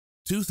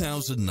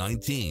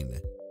2019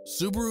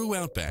 Subaru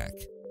Outback.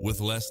 With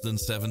less than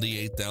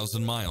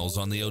 78,000 miles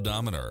on the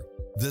odometer,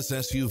 this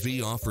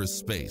SUV offers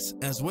space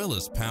as well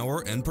as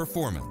power and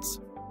performance.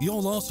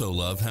 You'll also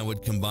love how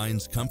it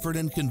combines comfort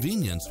and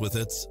convenience with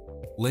its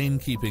lane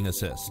keeping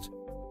assist,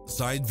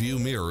 side view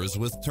mirrors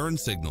with turn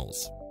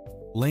signals,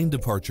 lane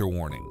departure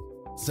warning,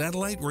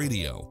 satellite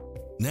radio,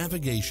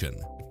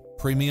 navigation,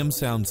 premium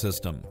sound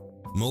system,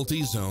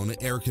 multi-zone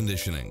air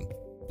conditioning,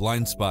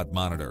 blind spot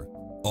monitor,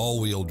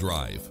 all-wheel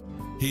drive,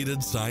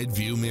 heated side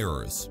view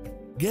mirrors.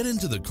 Get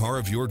into the car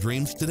of your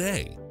dreams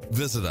today.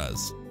 Visit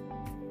us.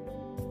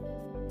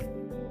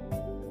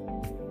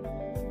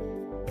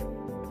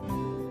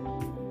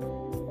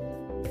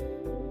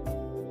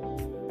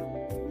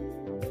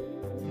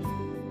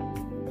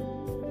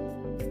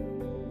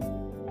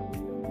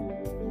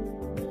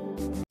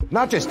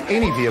 Not just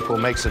any vehicle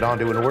makes it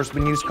onto an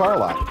Ourisman used car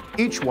lot.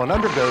 Each one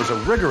undergoes a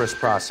rigorous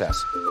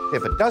process.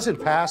 If it doesn't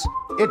pass,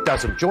 it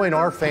doesn't join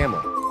our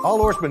family. All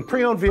Ourisman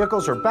pre-owned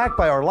vehicles are backed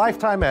by our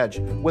Lifetime Edge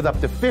with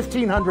up to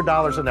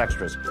 $1,500 in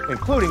extras,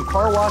 including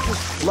car washes,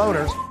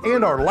 loaners,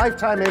 and our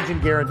Lifetime Engine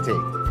Guarantee.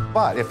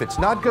 But if it's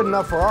not good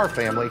enough for our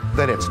family,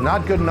 then it's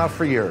not good enough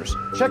for yours.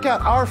 Check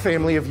out our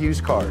family of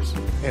used cars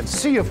and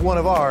see if one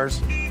of ours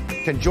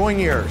can join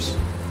yours.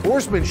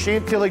 Ourisman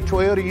Chantilly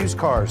Toyota used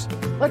cars.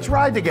 Let's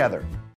ride together.